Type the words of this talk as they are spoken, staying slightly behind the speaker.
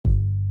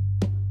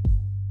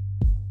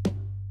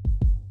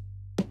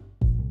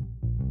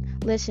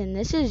Listen,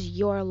 this is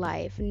your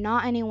life,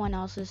 not anyone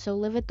else's, so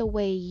live it the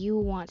way you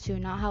want to,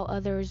 not how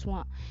others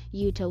want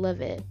you to live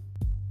it.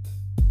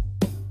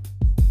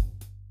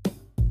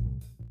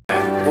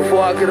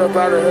 Before I get up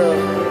out of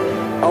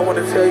here, I want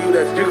to tell you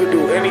that you can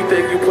do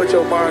anything you put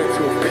your mind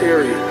to,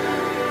 period.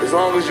 As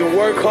long as you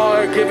work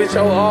hard, give it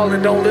your all,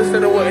 and don't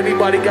listen to what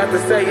anybody got to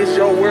say. It's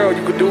your world.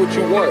 You can do what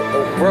you want,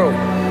 bro.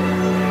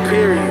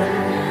 Period.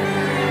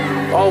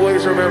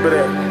 Always remember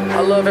that. I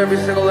love every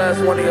single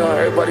last one of y'all.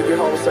 Everybody get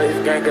home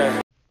safe. Gang,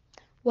 gang.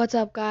 What's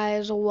up,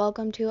 guys?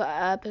 Welcome to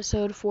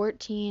episode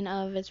 14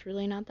 of It's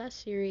Really Not That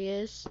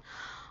Serious.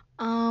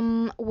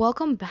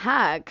 Welcome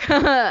back.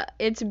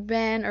 It's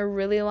been a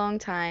really long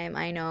time.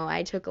 I know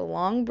I took a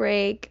long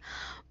break,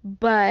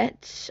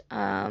 but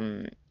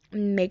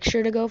make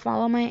sure to go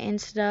follow my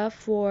Insta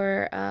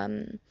for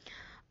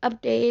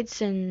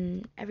updates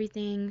and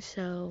everything.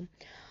 So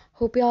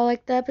hope y'all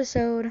liked the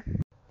episode.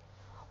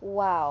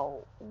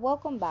 Wow,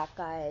 welcome back,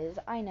 guys.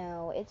 I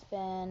know it's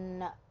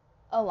been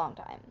a long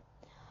time.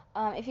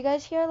 If you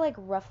guys hear like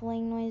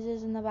ruffling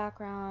noises in the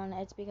background,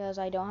 it's because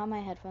I don't have my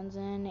headphones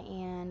in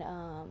and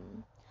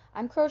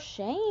I'm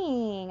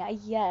crocheting.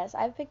 Yes,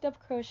 I've picked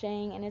up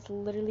crocheting and it's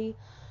literally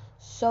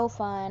so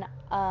fun.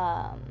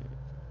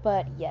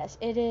 But yes,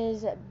 it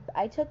is.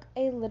 I took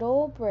a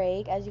little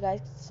break, as you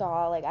guys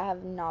saw. Like, I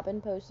have not been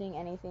posting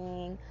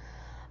anything.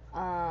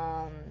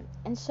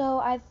 And so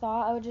I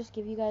thought I would just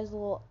give you guys a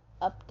little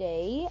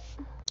update.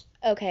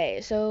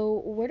 Okay,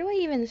 so where do I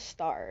even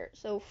start?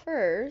 So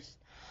first,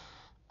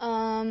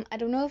 I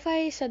don't know if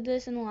I said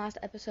this in the last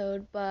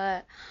episode,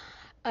 but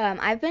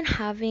I've been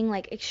having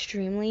like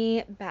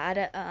extremely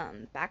bad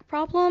back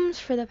problems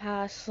for the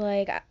past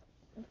like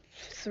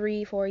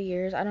 3-4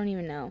 years. I don't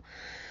even know.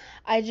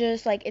 I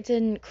just like it's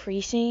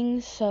increasing,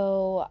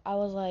 so I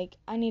was like,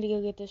 I need to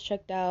go get this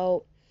checked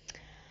out.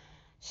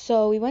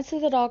 So we went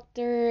to the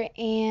doctor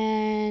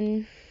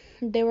and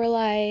they were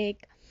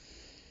like,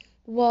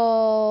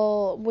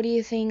 well, what do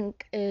you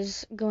think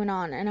is going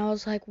on? And I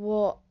was like,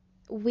 well,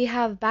 we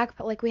have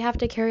we have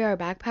to carry our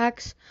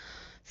backpacks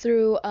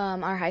through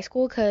our high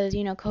school because,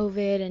 you know,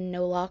 COVID and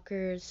no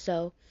lockers.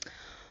 So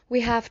we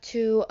have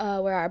to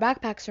wear our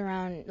backpacks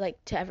around like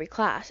to every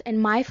class.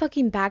 And my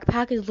fucking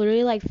backpack is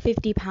literally like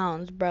 50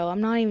 pounds, bro.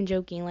 I'm not even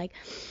joking. Like,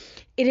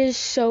 it is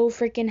so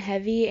freaking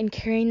heavy, and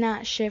carrying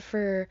that shit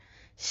for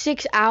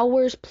 6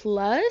 hours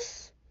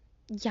plus,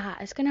 yeah,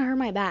 it's gonna hurt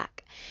my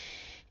back.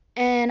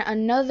 And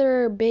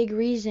another big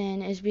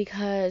reason is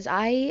because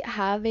I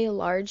have a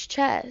large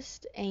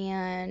chest,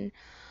 and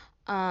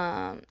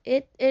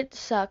it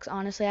sucks,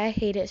 honestly. I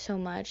hate it so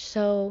much.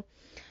 So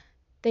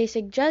they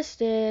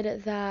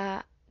suggested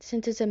that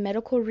since it's a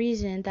medical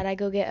reason that I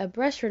go get a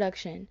breast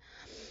reduction.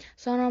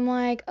 So I'm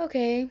like,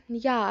 okay,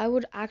 yeah, I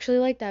would actually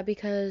like that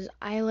because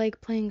I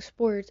like playing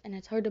sports, and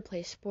it's hard to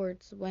play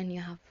sports when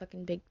you have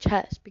fucking big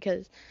chest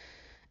because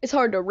it's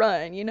hard to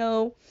run, you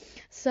know?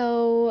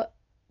 So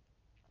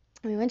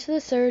we went to the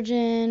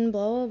surgeon,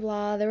 blah, blah,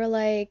 blah. They were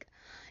like,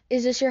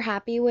 is this your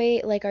happy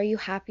weight? Like, are you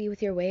happy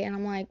with your weight? And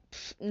I'm like,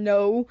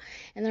 no.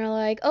 And they're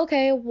like,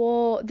 okay,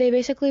 well, they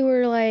basically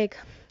were like,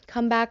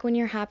 come back when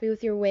you're happy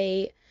with your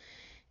weight.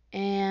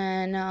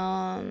 And,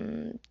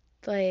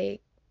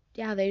 like,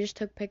 yeah, they just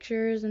took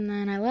pictures and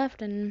then I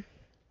left and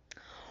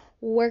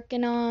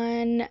working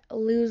on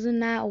losing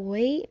that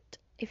weight.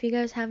 If you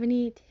guys have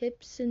any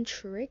tips and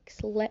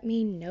tricks, let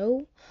me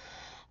know.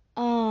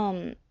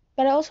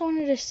 But I also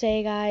wanted to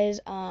say, guys,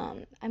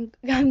 I'm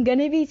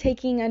gonna be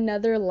taking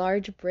another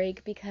large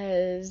break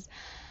because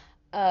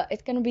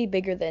it's gonna be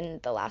bigger than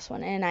the last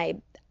one, and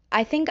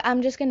I think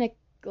I'm just gonna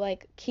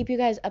like keep you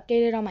guys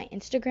updated on my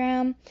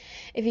Instagram.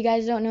 If you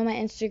guys don't know my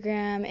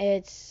Instagram,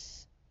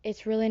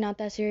 it's really not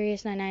that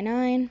serious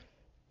 999.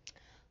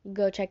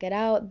 Go check it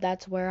out.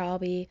 That's where I'll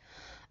be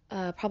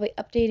probably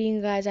updating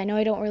you guys. I know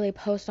I don't really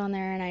post on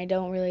there and I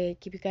don't really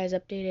keep you guys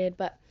updated,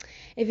 but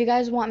if you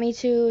guys want me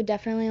to,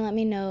 definitely let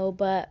me know.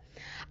 But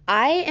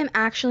I am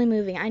actually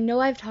moving. I know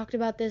I've talked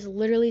about this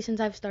literally since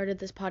I've started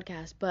this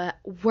podcast, but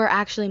we're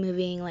actually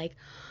moving like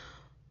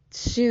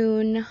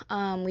soon.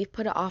 We've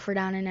put an offer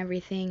down and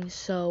everything,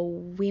 so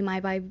we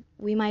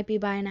might be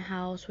buying a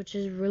house, which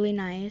is really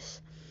nice.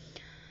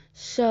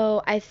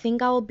 So I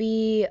think I'll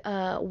be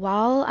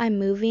while I'm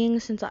moving,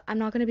 since I'm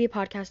not going to be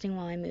podcasting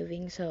while I'm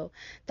moving, so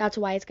that's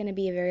why it's going to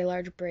be a very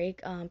large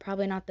break.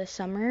 Probably not this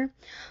summer.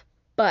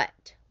 But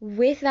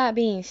with that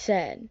being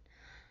said,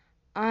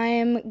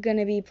 I'm going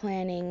to be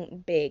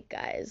planning big,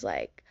 guys.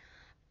 Like,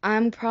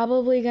 I'm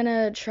probably going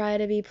to try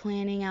to be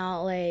planning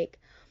out like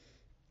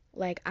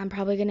I'm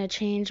probably going to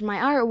change my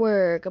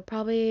artwork. I'm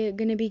probably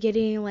going to be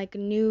getting like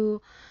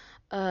new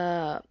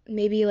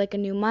maybe like a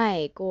new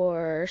mic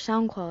or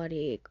sound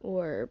quality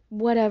or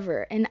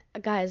whatever. And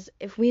guys,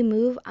 if we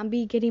move, I'll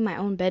be getting my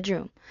own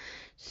bedroom,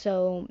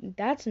 so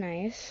that's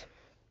nice.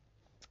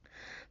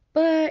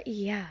 But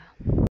yeah,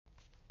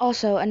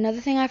 also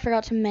another thing I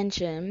forgot to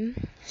mention,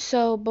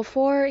 so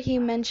before he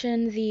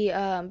mentioned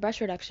the breast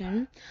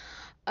reduction,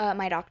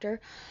 my doctor,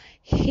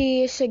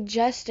 he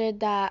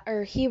suggested that,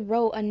 or he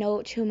wrote a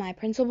note to my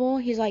principal.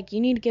 He's like, you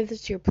need to give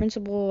this to your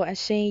principal and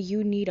say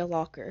you need a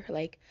locker.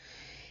 Like,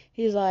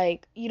 he's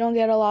like, you don't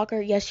get a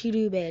locker? Yes, you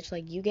do, bitch.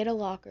 Like, you get a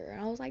locker.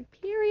 And I was like,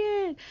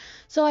 period.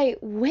 So I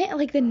went,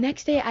 like, the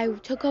next day, I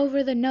took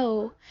over the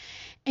note,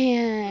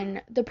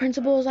 and the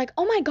principal was like,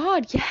 oh my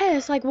God,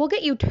 yes. Like, we'll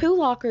get you 2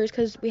 lockers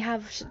because we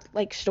have,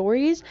 like,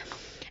 stories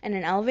and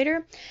an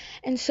elevator.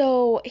 And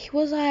so he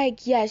was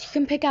like, yes, you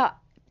can pick out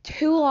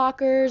 2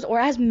 lockers or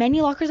as many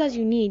lockers as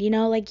you need, you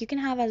know, like you can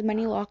have as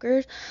many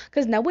lockers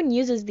because no one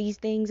uses these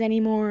things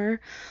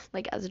anymore,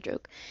 like as a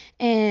joke.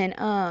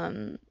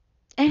 And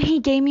he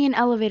gave me an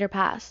elevator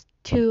pass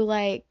to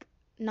like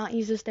not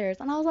use the stairs,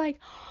 and I was like,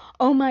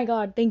 oh my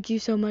God, thank you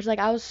so much. Like,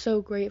 I was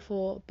so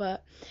grateful.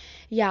 But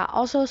yeah,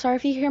 also sorry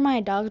if you hear my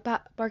dogs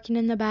barking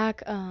in the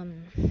back.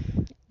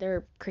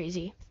 They're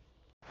crazy.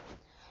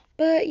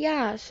 But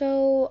yeah,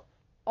 so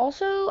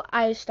also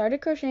I started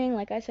crocheting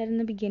like I said in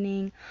the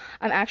beginning.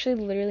 I'm actually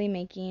literally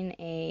making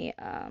a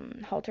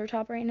halter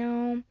top right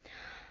now.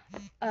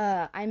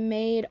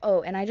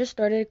 And I just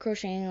started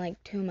crocheting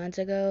like 2 months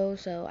ago,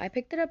 so I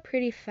picked it up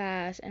pretty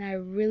fast and I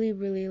really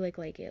really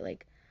like it.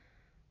 Like,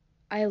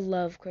 I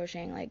love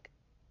crocheting. Like,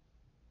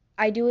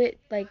 I do it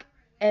like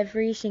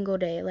every single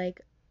day.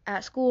 Like,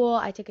 at school,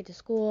 I take it to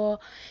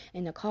school,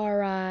 in the car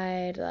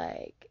ride,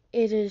 like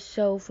it is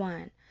so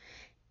fun.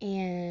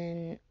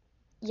 And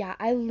yeah,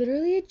 I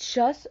literally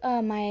just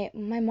my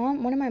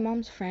mom, one of my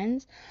mom's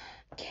friends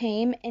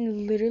came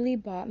and literally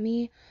bought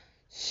me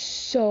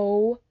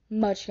so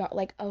much yarn,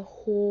 like a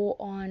whole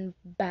on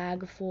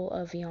bag full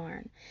of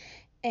yarn.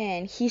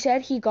 And he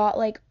said he got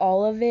like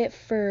all of it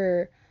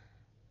for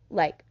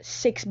like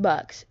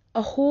 $6.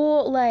 A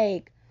whole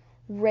like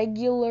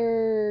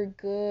regular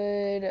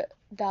good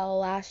that'll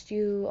last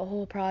you a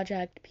whole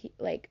project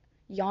like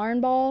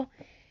yarn ball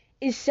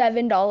is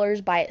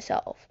 $7 by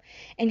itself.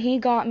 And he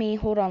got me,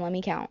 hold on, let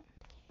me count.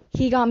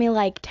 He got me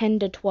like 10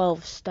 to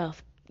 12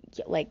 stuff,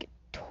 like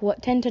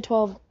 10 to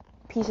 12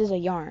 pieces of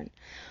yarn,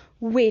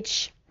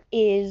 which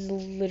is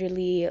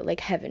literally like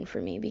heaven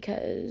for me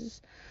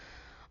because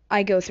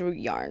I go through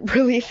yarn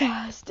really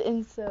fast,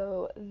 and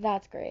so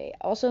that's great.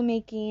 Also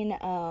making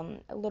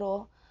a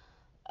little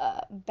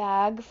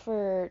bag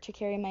for to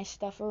carry my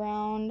stuff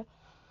around,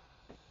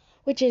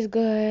 which is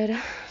good.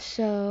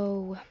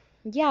 So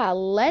yeah,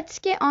 let's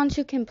get on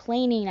to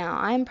complaining now.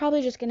 I'm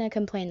probably just gonna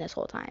complain this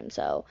whole time,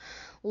 so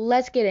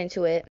let's get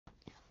into it.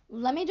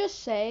 Let me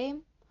just say,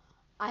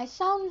 I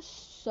sound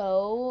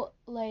so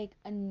like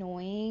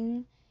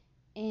annoying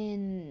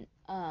in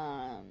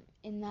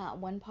that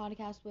one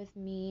podcast with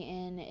me,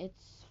 and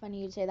it's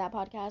funny you say that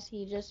podcast.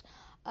 He just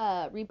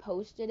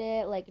reposted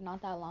it like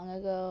not that long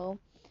ago,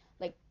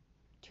 like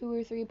 2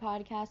 or 3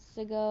 podcasts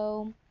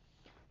ago.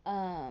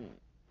 Um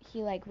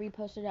he like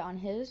reposted it on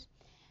his,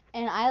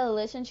 and I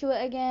listened to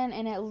it again,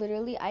 and it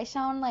literally, I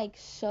sound like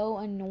so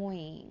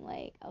annoying.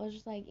 Like, I was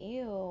just like,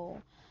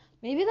 ew.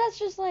 Maybe that's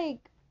just like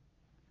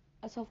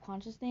a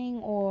self-conscious thing,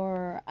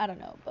 or I don't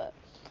know, but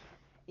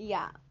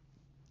yeah.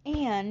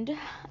 And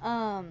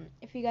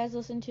if you guys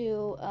listen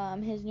to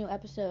his new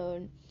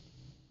episode,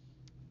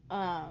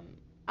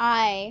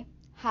 I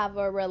have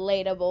a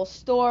relatable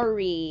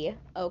story,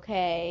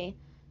 okay?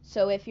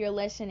 So if you're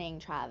listening,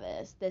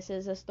 Travis, this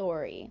is a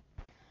story.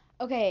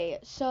 Okay,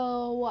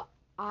 so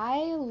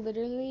I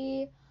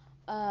literally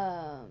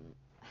I'm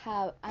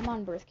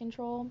on birth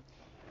control,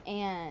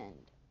 and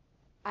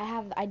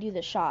I do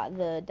the shot,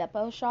 the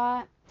depot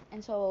shot,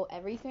 and so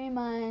every 3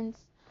 months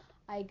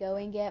I go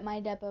and get my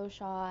depot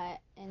shot,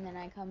 and then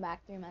I come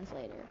back 3 months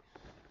later.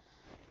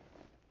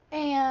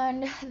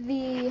 And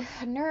the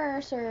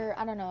nurse, or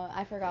I don't know,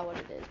 I forgot what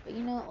it is, but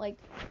you know, like,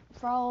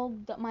 for all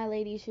my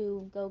ladies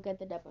who go get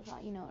the depot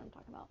shot, you know what I'm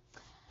talking about.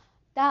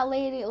 That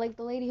lady, like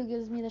the lady who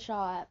gives me the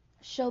shot,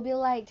 she'll be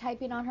like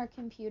typing on her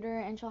computer,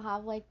 and she'll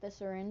have like the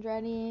syringe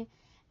ready,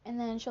 and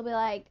then she'll be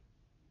like,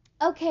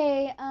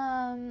 okay,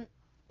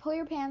 pull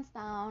your pants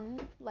down,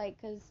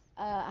 like, cause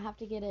I have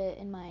to get it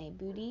in my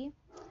booty.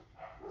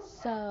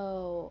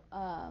 So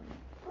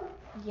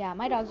yeah,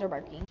 my dogs are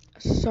barking.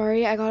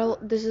 Sorry,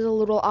 this is a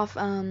little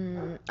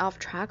off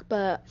track,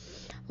 but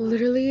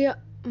literally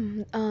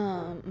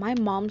my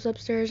mom's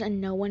upstairs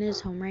and no one is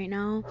home right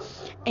now,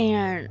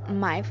 and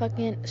my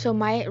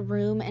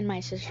room and my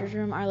sister's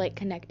room are like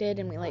connected,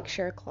 and we like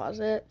share a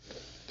closet,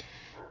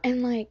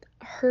 and like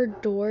her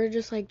door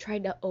just like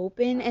tried to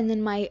open, and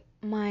then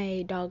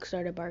my dog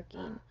started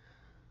barking.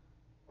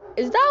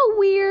 Is that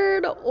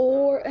weird?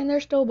 And they're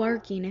still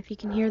barking if you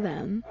can hear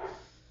them.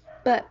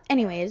 But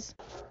anyways,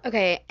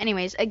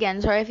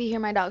 again, sorry if you hear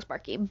my dogs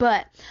barking,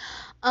 but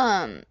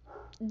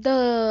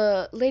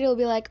the lady will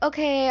be like,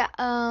 okay,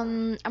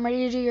 I'm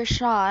ready to do your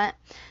shot,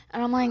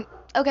 and I'm like,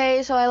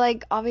 okay, so I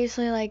like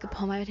obviously like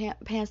pull my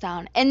pants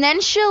down, and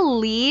then she'll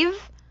leave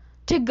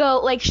to go,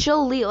 like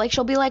she'll leave, like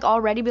she'll be like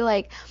already be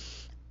like,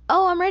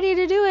 oh, I'm ready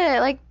to do it,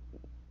 like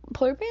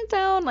pull your pants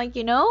down, like,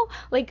 you know,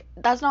 like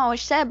that's not what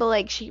she said, but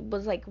like she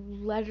was like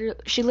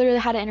she literally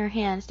had it in her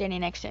hand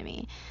standing next to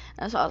me,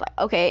 and so I was like,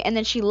 okay, and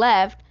then she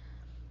left.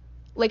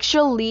 Like,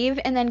 she'll leave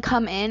and then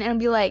come in and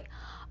be like,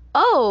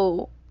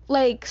 oh,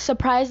 like,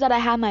 surprised that I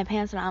have my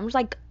pants on. I'm just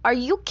like, are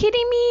you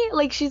kidding me?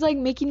 Like, she's like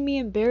making me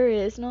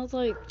embarrassed. And I was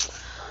like,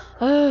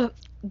 ugh.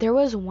 There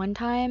was one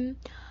time,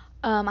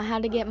 I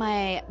had to get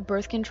my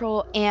birth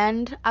control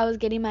and I was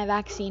getting my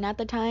vaccine at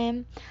the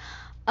time.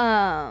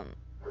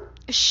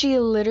 She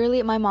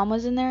literally, my mom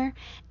was in there,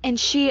 and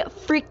she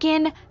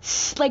freaking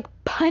like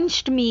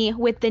punched me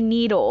with the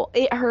needle.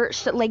 It hurt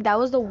so, like, that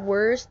was the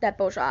worst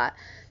Depo shot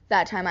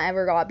that time I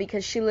ever got,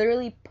 because she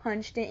literally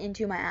punched it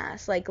into my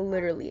ass, like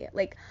literally,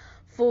 like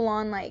full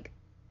on, like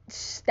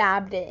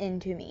stabbed it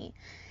into me.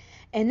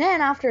 And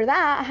then after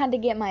that, I had to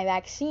get my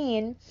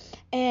vaccine,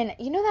 and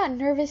you know that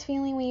nervous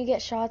feeling when you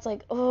get shots,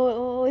 like,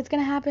 oh, it's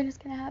gonna happen,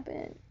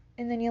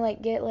 and then you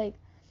like get like,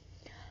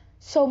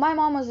 so my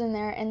mom was in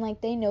there, and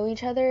like they know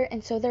each other,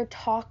 and so they're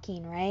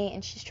talking, right?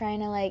 And she's trying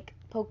to like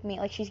poke me,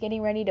 like she's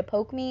getting ready to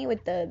poke me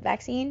with the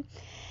vaccine,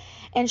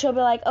 and she'll be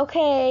like,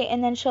 okay,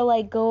 and then she'll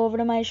like go over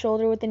to my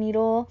shoulder with the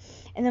needle,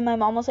 and then my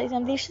mom will say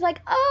something. She's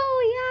like,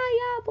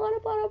 oh yeah, blah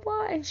blah blah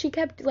blah, and she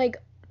kept like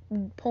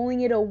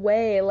pulling it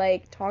away,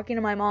 like talking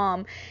to my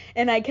mom,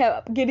 and I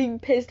kept getting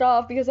pissed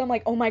off because I'm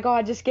like, oh my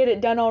god, just get it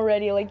done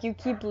already, like you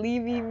keep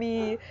leaving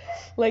me,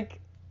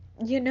 like,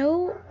 I don't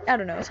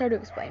know, it's hard to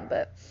explain,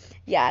 but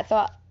yeah, I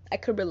thought I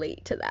could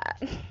relate to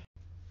that.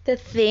 The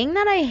thing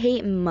that I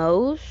hate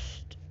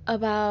most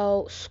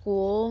about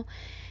school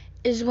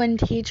is when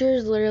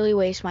teachers literally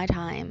waste my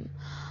time.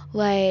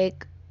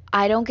 Like,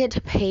 I don't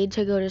get paid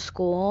to go to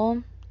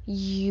school.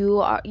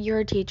 You're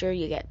a teacher,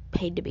 you get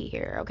paid to be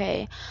here,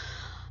 okay?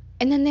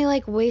 And then they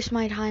like waste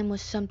my time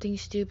with something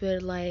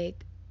stupid,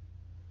 like,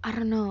 I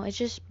don't know, it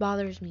just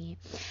bothers me.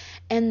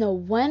 And the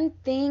one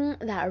thing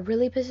that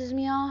really pisses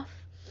me off,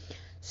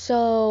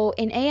 so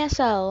in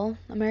ASL,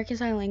 American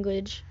Sign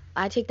Language,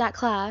 I take that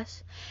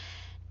class,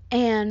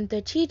 and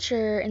the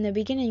teacher in the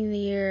beginning of the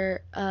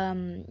year,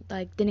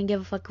 like didn't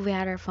give a fuck if we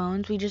had our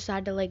phones. We just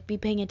had to like be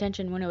paying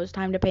attention when it was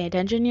time to pay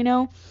attention,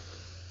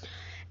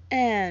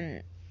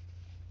 And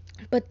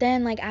but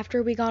then like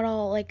after we got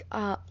all like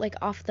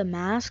off the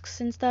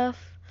masks and stuff,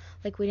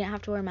 like we didn't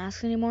have to wear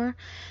masks anymore,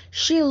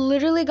 she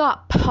literally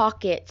got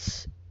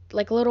pockets,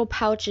 like little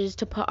pouches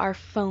to put our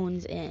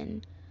phones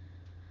in.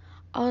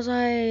 I was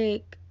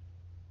like,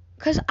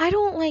 cause I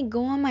don't like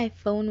go on my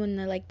phone when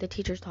the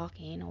teacher's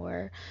talking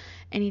or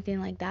anything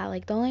like that.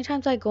 Like the only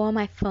times I go on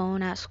my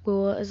phone at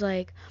school is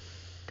like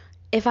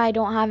if I'm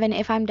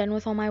done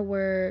with all my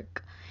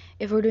work,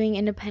 if we're doing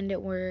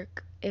independent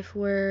work, if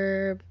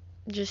we're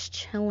just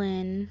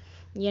chilling,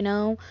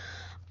 I'm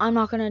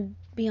not gonna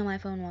be on my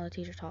phone while the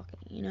teacher's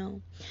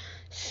talking.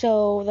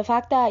 So the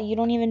fact that you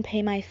don't even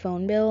pay my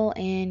phone bill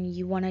and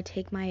you want to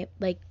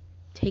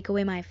take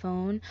away my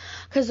phone,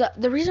 because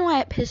the reason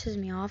why it pisses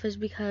me off is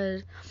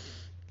because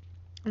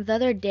the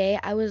other day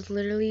I was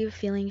literally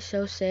feeling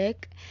so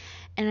sick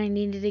and I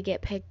needed to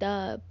get picked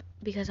up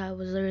because I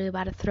was literally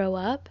about to throw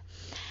up,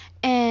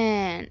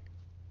 and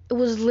it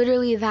was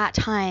literally that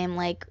time,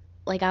 like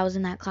I was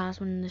in that class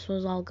when this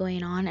was all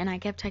going on, and I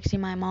kept texting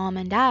my mom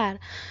and dad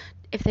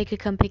if they could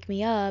come pick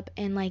me up,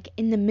 and like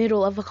in the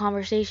middle of a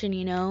conversation,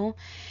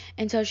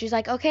 and so she's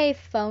like, okay,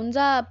 phone's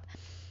up,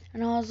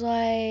 and I was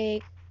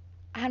like,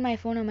 I had my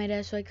phone on my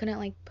desk, so I couldn't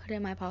like put it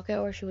in my pocket,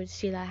 or she would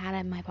see that I had it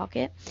in my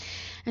pocket.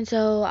 And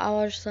so I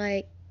was just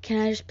like, can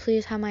I just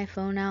please have my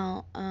phone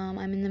out? I'm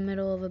in the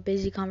middle of a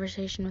busy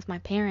conversation with my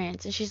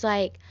parents. And she's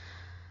like,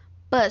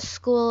 but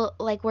school,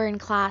 like we're in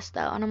class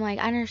though. And I'm like,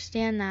 I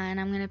understand that, and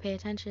I'm gonna pay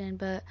attention,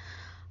 but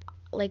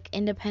like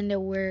independent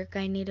work,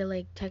 I need to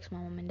like text my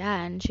mom and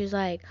dad. And she's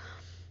like,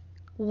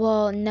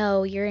 well,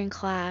 no, you're in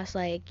class,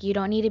 like you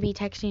don't need to be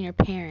texting your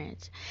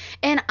parents.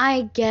 And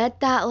I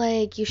get that,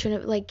 like you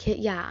shouldn't, like,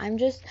 yeah,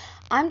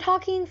 I'm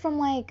talking from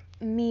like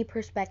me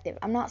perspective.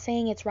 I'm not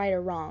saying it's right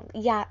or wrong.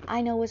 Yeah,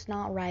 I know it's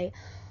not right,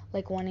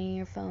 like wanting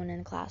your phone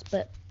in class,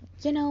 but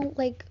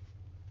like,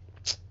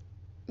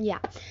 yeah.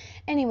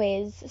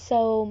 Anyways,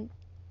 so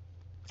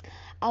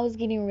I was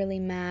getting really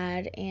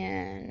mad,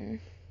 and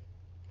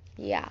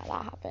yeah,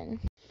 that happened.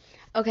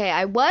 Okay,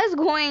 I was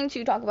going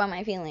to talk about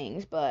my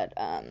feelings, but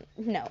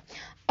no.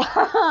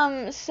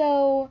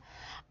 So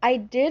I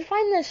did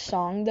find this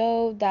song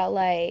though that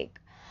like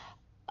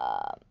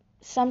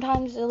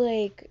sometimes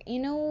like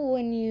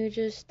when you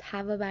just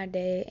have a bad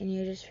day and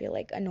you just feel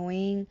like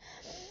annoying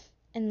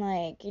and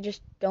like you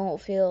just don't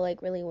feel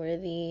like really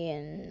worthy,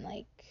 and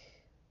like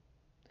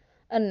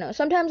I don't know,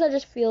 sometimes I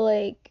just feel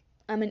like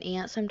I'm an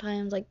ant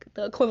sometimes, like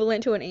the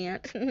equivalent to an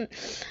ant.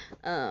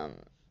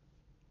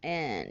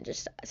 And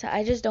so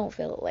I just don't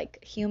feel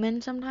like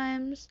human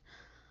sometimes,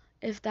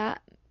 if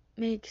that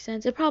makes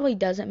sense. It probably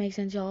doesn't make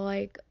sense, y'all.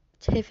 Like,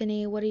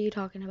 Tiffany, what are you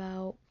talking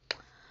about?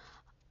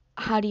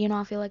 How do you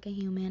not feel like a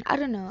human? I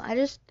don't know. I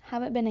just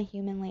haven't been a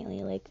human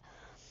lately. Like,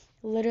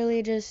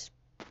 literally just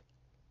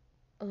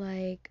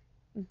like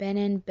been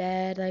in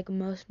bed like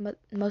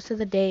most of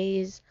the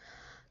days,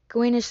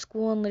 going to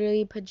school in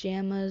literally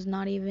pajamas,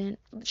 not even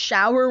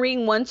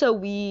showering once a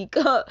week.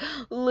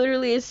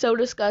 Literally, it's so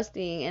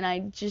disgusting, and I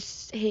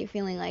just hate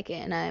feeling like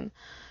it, and I'm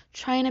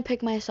trying to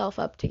pick myself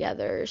up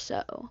together,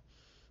 so.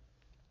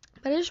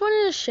 But I just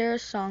wanted to share a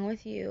song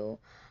with you,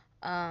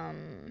 that,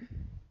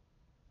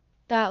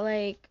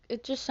 like,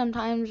 it just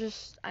sometimes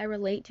just, I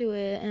relate to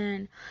it,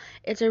 and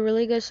it's a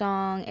really good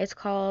song. It's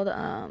called,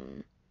 I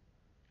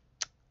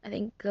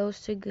think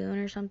Ghost to Goon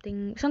or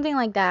something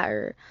like that,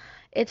 or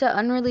it's an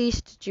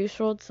unreleased Juice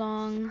WRLD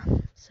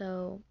song,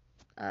 so,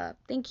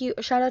 thank you,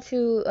 shout out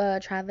to,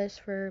 Travis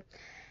for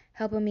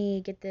helping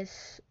me get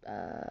this,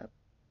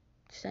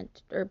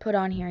 sent, or put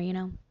on here, you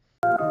know.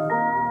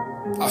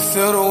 I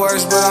feel the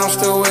worst, but I'm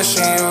still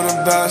wishing you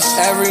the best.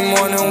 Every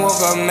morning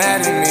woke up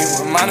mad at me,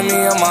 reminding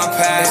me of my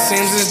past.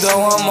 It seems as though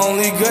I'm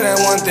only good at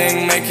one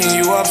thing, making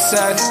you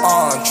upset.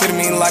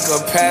 Treating me like a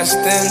pest,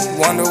 then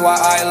wonder why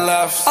I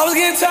left. I was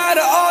getting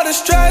tired of all the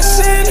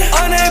stressing,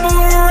 unable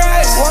to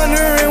rest,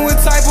 wondering what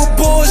type of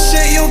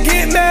bullshit you'll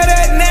get mad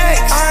at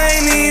next. I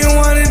ain't even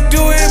wanna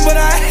do it, but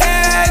I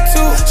had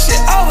to. Shit,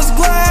 I was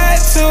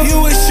glad to.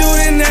 You was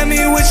shooting at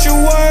me with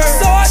your words,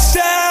 so I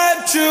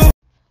stabbed you.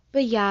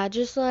 But yeah,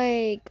 just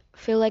like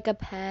feel like a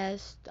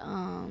pest.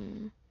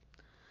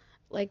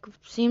 Like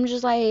seems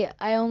just like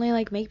I only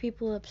like make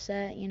people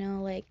upset, you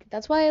know. Like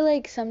that's why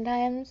like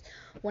sometimes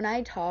when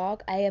I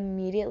talk, I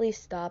immediately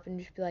stop and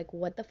just be like,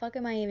 what the fuck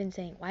am I even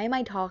saying? Why am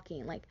I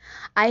talking? Like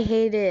I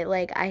hate it.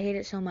 Like I hate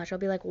it so much. I'll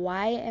be like,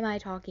 why am I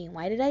talking?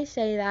 Why did I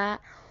say that?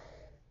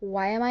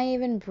 Why am I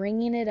even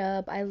bringing it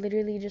up? I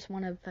literally just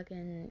want to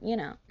fucking, you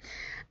know.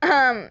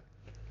 I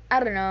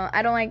don't know.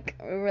 I don't like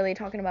really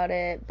talking about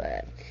it,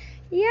 but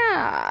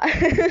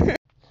yeah.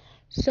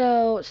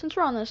 So, since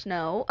we're on this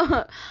note,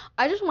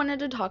 I just wanted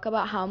to talk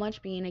about how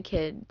much being a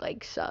kid,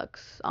 like,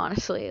 sucks,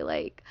 honestly,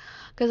 like,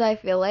 because I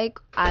feel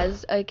like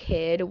as a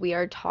kid, we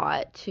are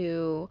taught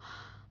to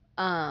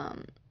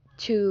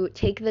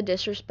take the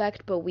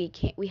disrespect, but we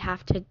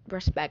have to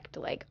respect,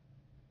 like,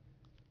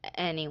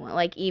 anyone,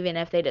 like, even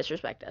if they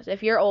disrespect us.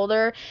 If you're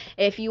older,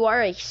 if you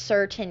are a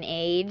certain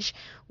age,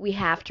 we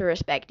have to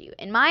respect you.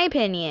 In my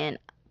opinion,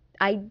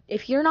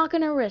 if you're not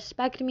gonna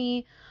respect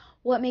me,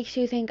 what makes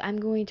you think I'm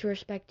going to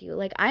respect you?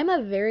 Like, I'm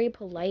a very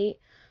polite,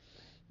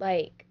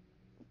 like,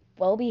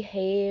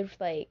 well-behaved,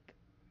 like,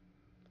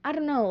 I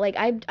don't know, like,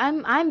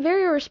 I'm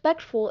very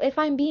respectful if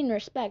I'm being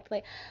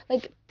respected.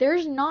 Like,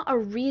 there's not a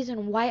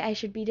reason why I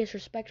should be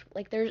disrespectful.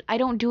 Like, I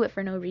don't do it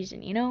for no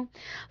reason, you know?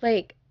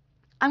 Like,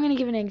 I'm gonna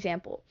give an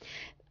example.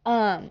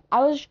 I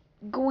was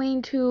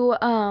going to,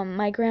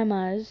 my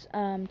grandma's,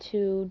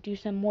 to do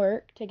some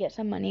work to get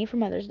some money for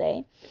Mother's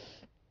Day,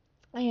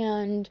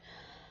 and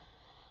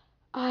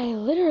I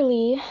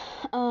literally,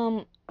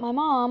 my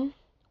mom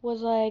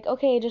was like,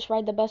 okay, just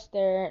ride the bus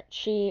there.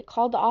 She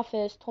called the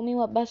office, told me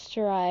what bus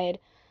to ride.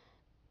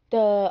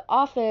 The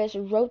office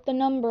wrote the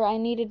number I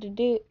needed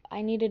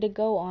to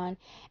go on,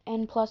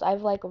 and plus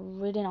I've like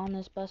ridden on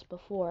this bus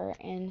before,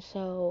 and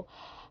so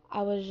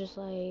I was just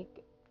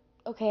like,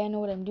 okay, I know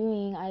what I'm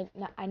doing.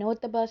 I know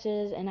what the bus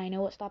is, and I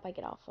know what stop I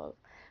get off of.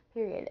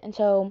 Period. And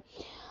so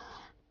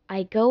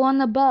I go on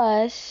the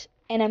bus,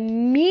 and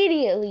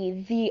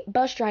immediately the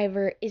bus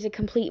driver is a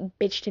complete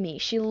bitch to me.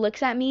 She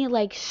looks at me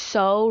like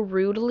so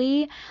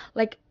rudely,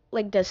 like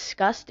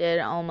disgusted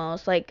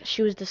almost, like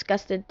she was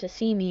disgusted to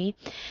see me.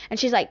 And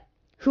she's like,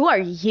 "Who are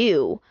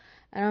you?"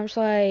 And I'm just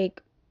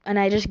like, and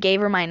I just gave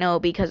her my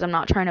note because I'm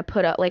not trying to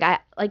put up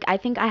I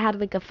think I had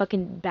like a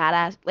fucking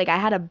badass, like I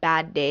had a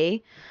bad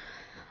day.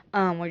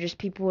 Where just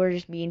people were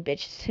just being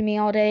bitches to me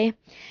all day,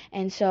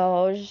 and so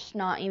I was just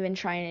not even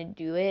trying to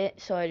do it,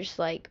 so I just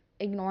like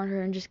ignored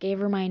her and just gave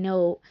her my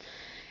note.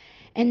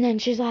 And then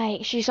she's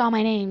like, she saw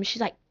my name,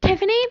 she's like,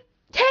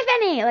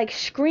 Tiffany, like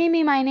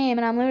screaming my name,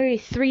 and I'm literally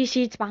 3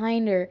 seats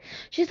behind her.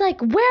 She's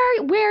like,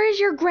 where is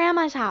your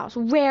grandma's house?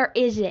 Where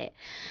is it?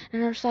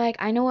 And I'm just like,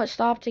 I know what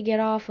stop to get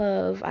off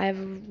of. I've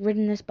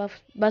ridden this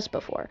bus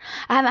before.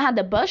 I haven't had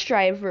the bus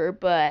driver,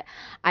 but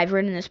I've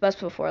ridden this bus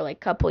before, like a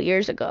couple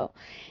years ago.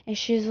 And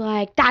she's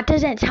like, that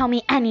doesn't tell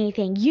me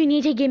anything. You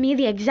need to give me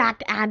the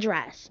exact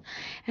address.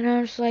 And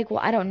I was like, well,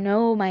 I don't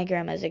know my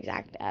grandma's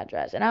exact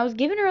address. And I was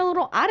giving her a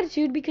little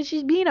attitude because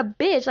she's being a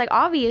bitch, like,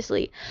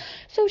 obviously.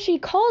 So she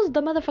calls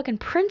the motherfucking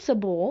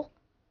principal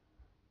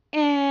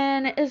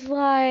and is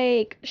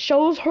like,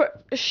 shows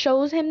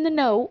him the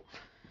note.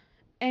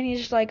 And he's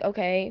just like,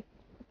 okay.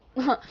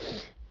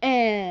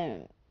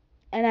 and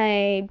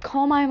I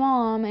call my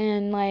mom,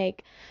 and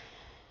like,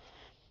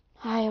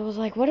 I was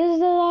like, what is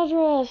the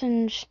address?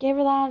 And she gave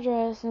her the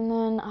address, and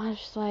then I was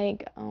just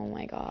like, oh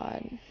my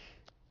god.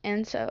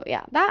 And so,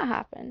 yeah, that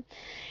happened.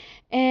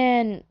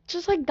 And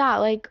just like that,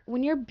 like,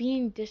 when you're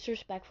being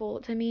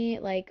disrespectful to me,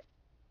 like,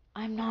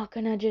 I'm not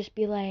gonna just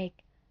be like,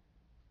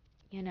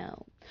 you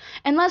know,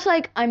 unless,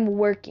 like, I'm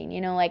working,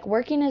 you know, like,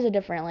 working is a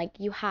different, like,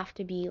 you have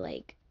to be,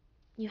 like,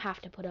 you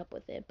have to put up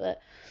with it, but,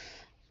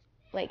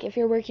 like, if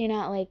you're working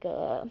at, like,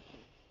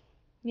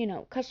 you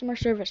know, customer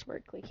service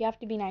work, like, you have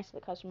to be nice to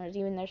the customers,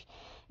 even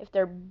if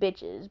they're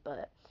bitches,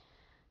 but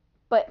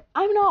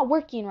I'm not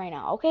working right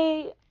now,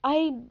 okay?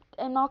 I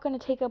am not gonna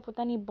take up with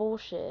any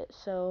bullshit,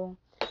 so,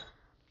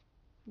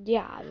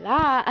 yeah,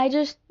 that, I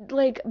just,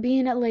 like,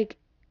 being at, like,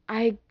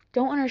 I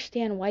don't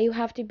understand why you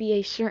have to be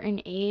a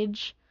certain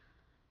age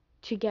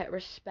to get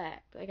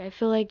respect. Like, I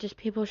feel like just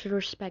people should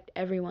respect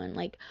everyone.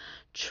 Like,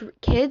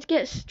 kids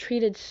get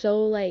treated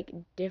so, like,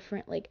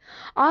 different. Like,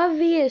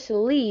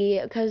 obviously,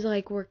 because,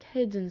 like, we're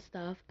kids and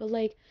stuff. But,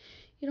 like,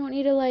 you don't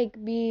need to,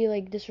 like, be,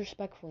 like,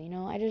 disrespectful, you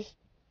know?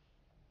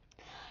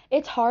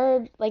 It's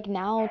hard, like,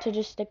 now to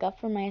just stick up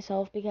for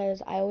myself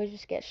because I always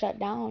just get shut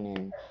down.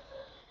 And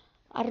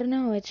I don't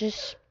know. It's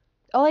just,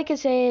 all I can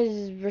say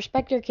is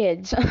respect your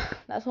kids.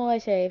 That's all I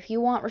say. If you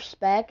want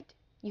respect,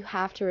 you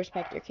have to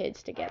respect your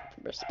kids to get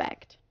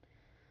respect.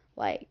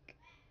 Like,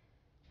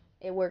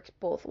 it works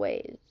both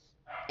ways.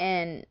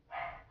 And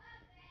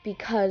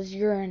because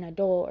you're an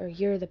adult or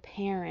you're the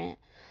parent,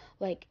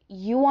 like,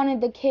 you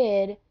wanted the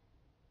kid,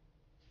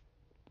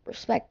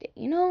 respect it.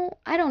 You know,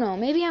 I don't know.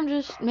 Maybe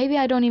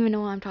I don't even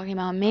know what I'm talking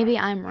about. Maybe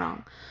I'm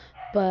wrong.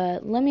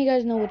 But let me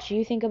guys know what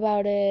you think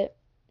about it.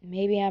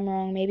 Maybe I'm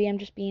wrong. Maybe I'm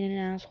just being an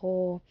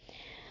asshole.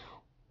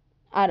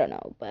 I don't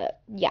know. But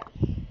yeah.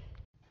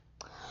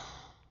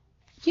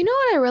 You know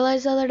what I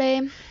realized the other day?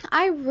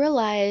 I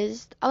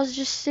realized I was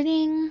just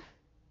sitting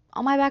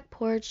on my back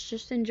porch,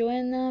 just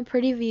enjoying the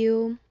pretty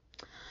view.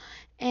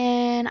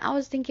 And I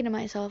was thinking to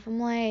myself, I'm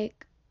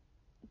like,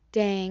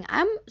 dang,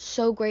 I'm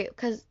so grateful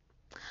because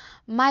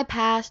my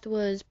past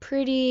was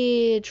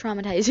pretty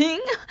traumatizing.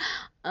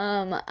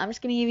 I'm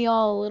just going to give you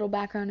all a little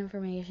background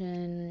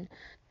information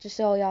just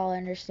so y'all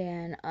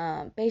understand.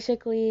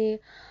 Basically,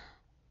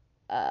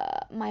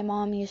 my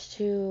mom used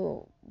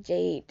to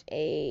date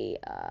a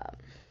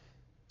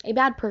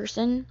bad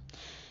person,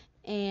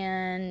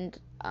 and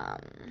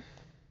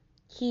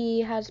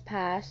he has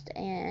passed,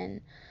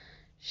 and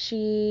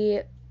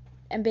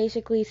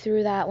basically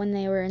through that, when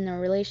they were in the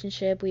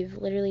relationship, we've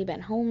literally been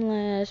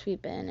homeless,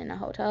 we've been in a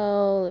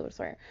hotel, it was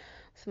with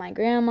my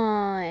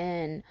grandma,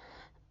 and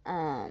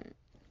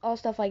all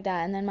stuff like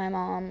that. And then my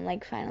mom,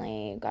 like,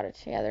 finally got it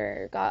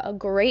together, got a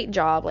great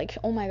job. Like,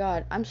 oh my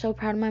god, I'm so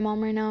proud of my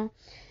mom right now.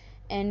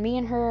 And me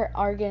and her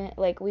are gonna,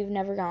 like, we've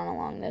never gone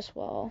along this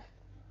well,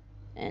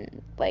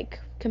 and, like,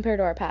 compared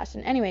to our past.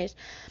 And anyways,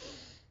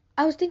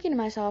 I was thinking to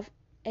myself,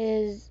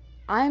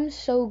 I'm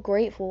so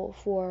grateful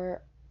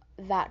for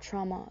that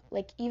trauma.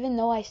 Like, even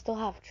though I still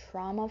have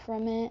trauma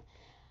from it,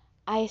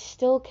 I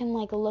still can,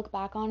 like, look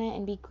back on it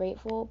and be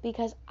grateful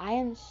because I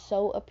am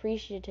so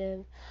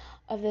appreciative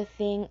of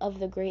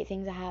the great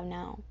things I have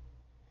now.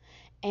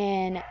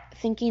 And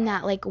thinking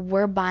that, like,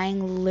 we're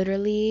buying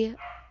literally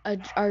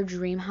our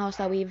dream house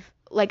that we've,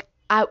 like,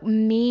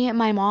 me,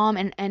 my mom,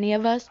 and any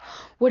of us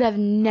would have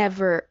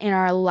never in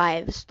our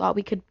lives thought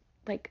we could,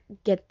 like,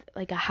 get,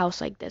 like, a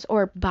house like this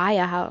or buy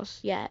a house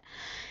yet.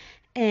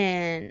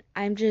 And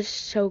I'm just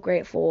so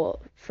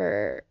grateful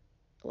for,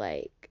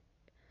 like,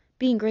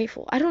 being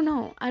grateful. I don't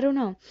know.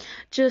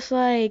 Just,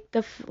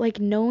 like,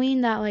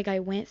 knowing that, like, I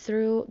went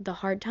through the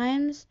hard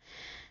times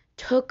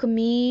took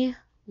me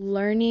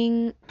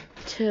learning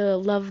to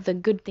love the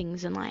good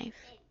things in life.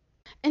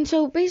 And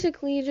so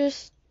basically,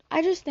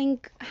 I just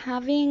think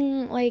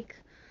having, like,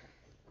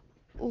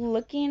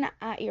 looking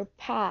at your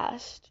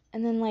past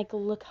and then, like,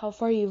 look how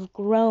far you've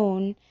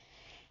grown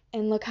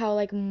and look how,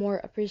 like, more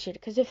appreciated.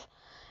 Because if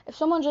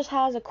someone just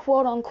has a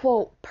quote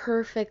unquote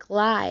perfect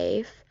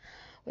life,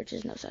 which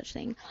is no such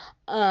thing,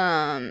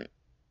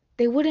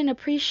 they wouldn't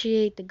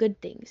appreciate the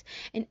good things.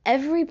 And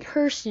every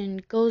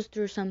person goes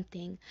through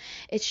something.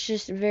 It's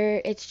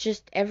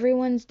just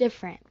everyone's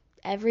different.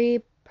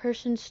 Every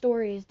person's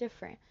story is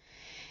different.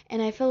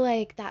 And I feel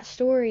like that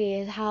story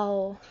is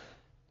how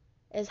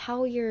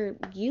you're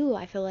you.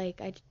 I feel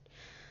like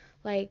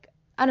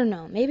I don't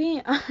know.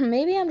 Maybe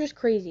I'm just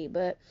crazy,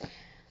 but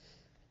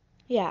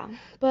yeah.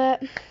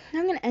 But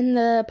I'm gonna end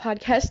the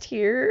podcast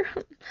here.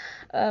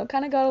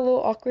 Kind of got a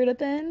little awkward at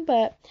the end,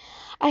 but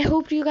I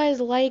hope you guys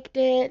liked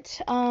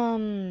it.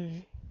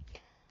 And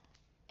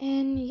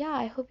yeah,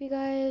 I hope you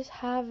guys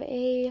have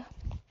a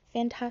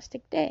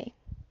fantastic day.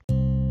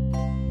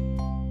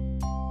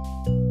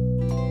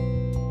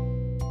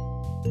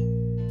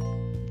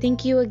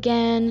 Thank you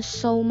again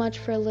so much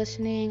for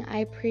listening. I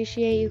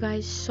appreciate you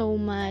guys so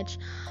much.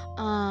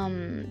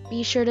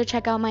 Be sure to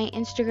check out my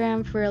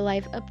Instagram for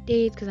life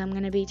updates because I'm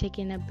going to be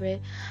taking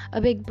a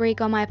big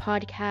break on my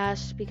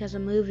podcast because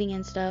I'm moving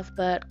and stuff.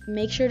 But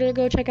make sure to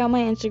go check out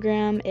my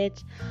Instagram.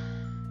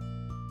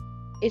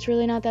 It's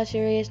really not that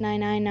serious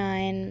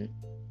 999.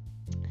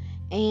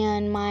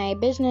 And my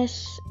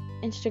business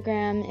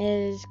Instagram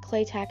is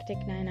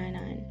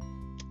claytactic999.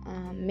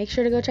 Make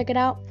sure to go check it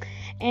out.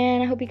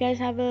 And I hope you guys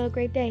have a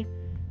great day.